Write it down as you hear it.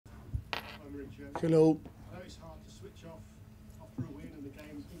Hello. I know it's hard to switch off after a win in the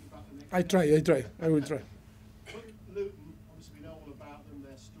game and think about the next. I will try. Luton, obviously we know all about them,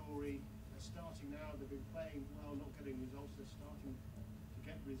 their story. They're starting now, they've been playing well, not getting results. They're starting to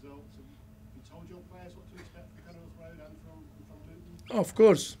get results. Have you told your players what to expect from Kenilworth Road and from Luton? Of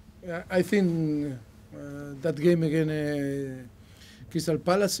course. I think that game against Crystal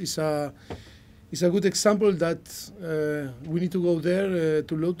Palace is a good example that we need to go there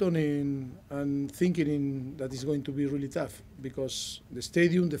to Luton and thinking that it's going to be really tough because the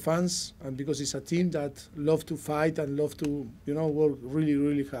stadium, the fans, and because it's a team that love to fight and love to work really,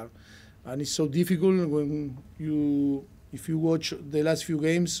 really hard. And it's so difficult when if you watch the last few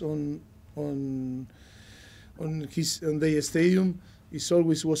games on their stadium, it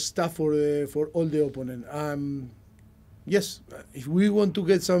always was tough for all the opponent. Yes, if we want to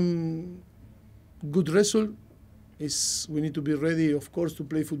get some good result, we need to be ready, of course, to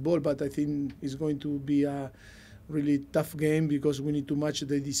play football, but I think it's going to be a really tough game because we need to match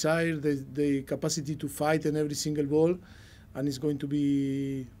the desire, the capacity to fight in every single ball, and it's going to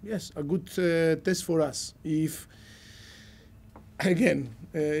be, yes, a good test for us. If, again,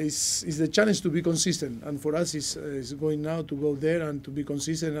 it's the challenge to be consistent, and for us it's going now to go there and to be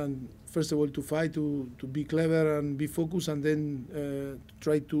consistent and first of all to fight, to be clever and be focused, and then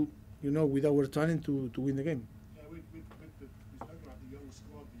try to, with our talent to win the game. Yeah, we spoke about the young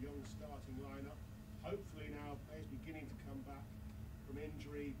squad, the young starting lineup. Hopefully now players beginning to come back from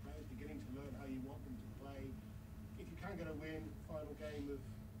injury, players beginning to learn how you want them to play. If you can get a win, final game of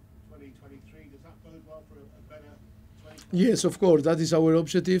 2023, does that bode well for a better 2023? Yes, of course, that is our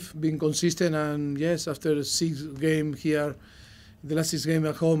objective, being consistent, and yes, after 6 games here, the last 6 games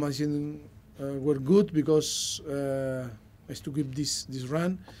at home, I think were good because is to keep this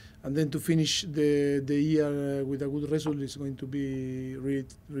run. And then to finish the year with a good result is going to be really,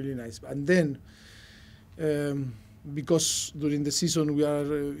 really nice. And then, because during the season we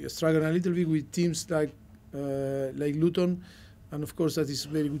are struggling a little bit with teams like Luton, and of course that is a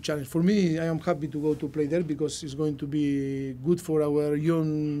very good challenge. For me, I am happy to go to play there because it's going to be good for our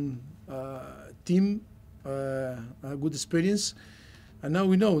young team, a good experience. And now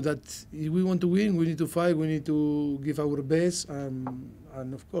we know that if we want to win, we need to fight, we need to give our best,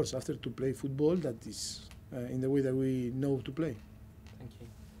 and of course, after to play football, that is in the way that we know to play. Thank you.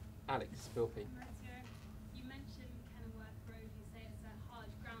 Alex, Philpy. Mauricio, you mentioned Kenilworth Road, you say it's a hard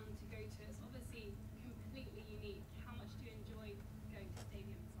ground to go to. It's obviously completely unique. How much do you enjoy going to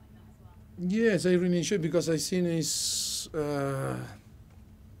stadiums like that as well? Yes, I really enjoy because I think it's,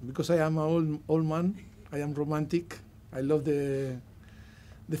 because I am an old man, I am romantic, I love the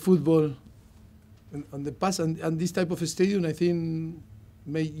football on the past, and this type of stadium I think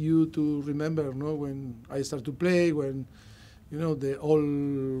made you to remember, when I start to play, when the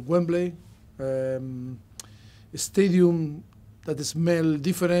old Wembley stadium that smell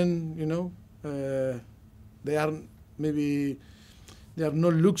different, they are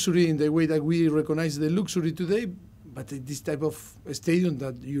not luxury in the way that we recognize the luxury today, but this type of stadium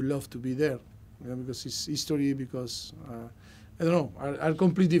that you love to be there, because it's history, because I don't know, are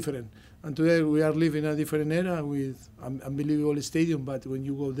completely different. And today we are living a different era with unbelievable stadium, but when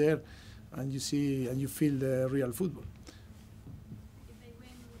you go there and you see and you feel the real football. If they win,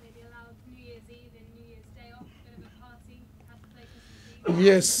 will they be allowed New Year's Eve and New Year's Day off, a bit of a party, have to play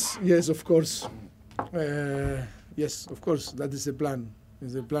Christmas Eve? Yes, of course. Yes, of course, that is the plan.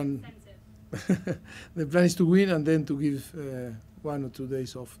 The plan. The plan is to win and then to give 1 or 2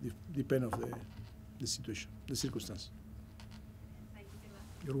 days off, depend of the situation, the circumstance.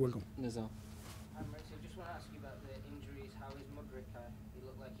 You're welcome. Nazar. Mauricio, just want to ask you about the injuries. How is Mudryk? He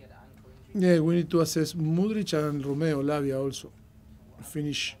looked like he had an ankle injury. Yeah, we need to assess Mudryk and Romeo, Lavia also.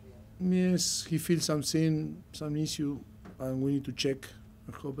 Finish. Yes, he feels some issue, and we need to check.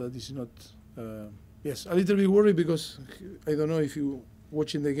 I hope that this is not. Yes, a little bit worried because I don't know if you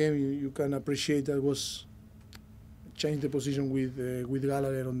watching the game, you can appreciate that was changed the position with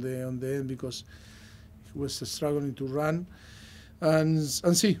Gallagher on the end because he was struggling to run. And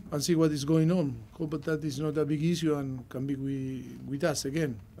see what is going on. Hope that is not a big issue and can be with us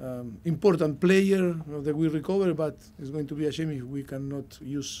again. Important player that we recover, but it's going to be a shame if we cannot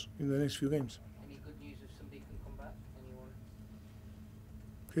use in the next few games. Any good news if somebody can come back? Anyone?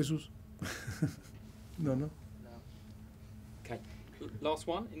 Jesus? No. No. Okay. Last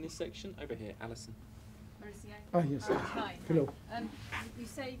one in this section over here, Alison. Mauricio. Yes. Hi. Hello. You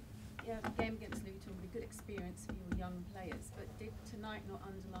say the game against Luton was a good experience for your young players, but did tonight not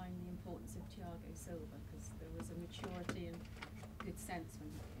underline the importance of Thiago Silva, because there was a maturity and good sense when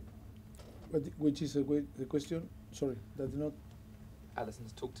he came on? Which is the question? Sorry, that's not.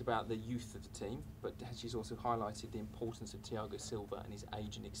 Alison's talked about the youth of the team, but she's also highlighted the importance of Thiago Silva and his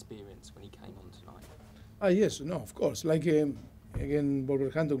age and experience when he came on tonight. Yes, no, of course. Like again,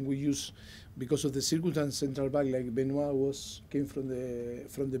 Wolverhampton, we use, because of the circumstance, central back like Benoit came from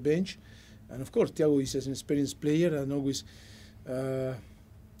the bench, and of course Thiago is an experienced player, and always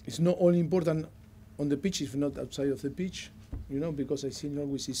it's not only important on the pitch, if not outside of the pitch. Because I think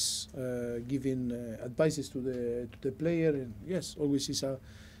always is giving advices to the player, and yes, always is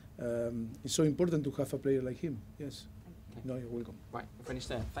it's so important to have a player like him. Yes. Okay. No, you're welcome. Right, we'll finish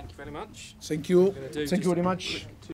there. Thank you very much. Thank you. We're gonna do Thank you just very much.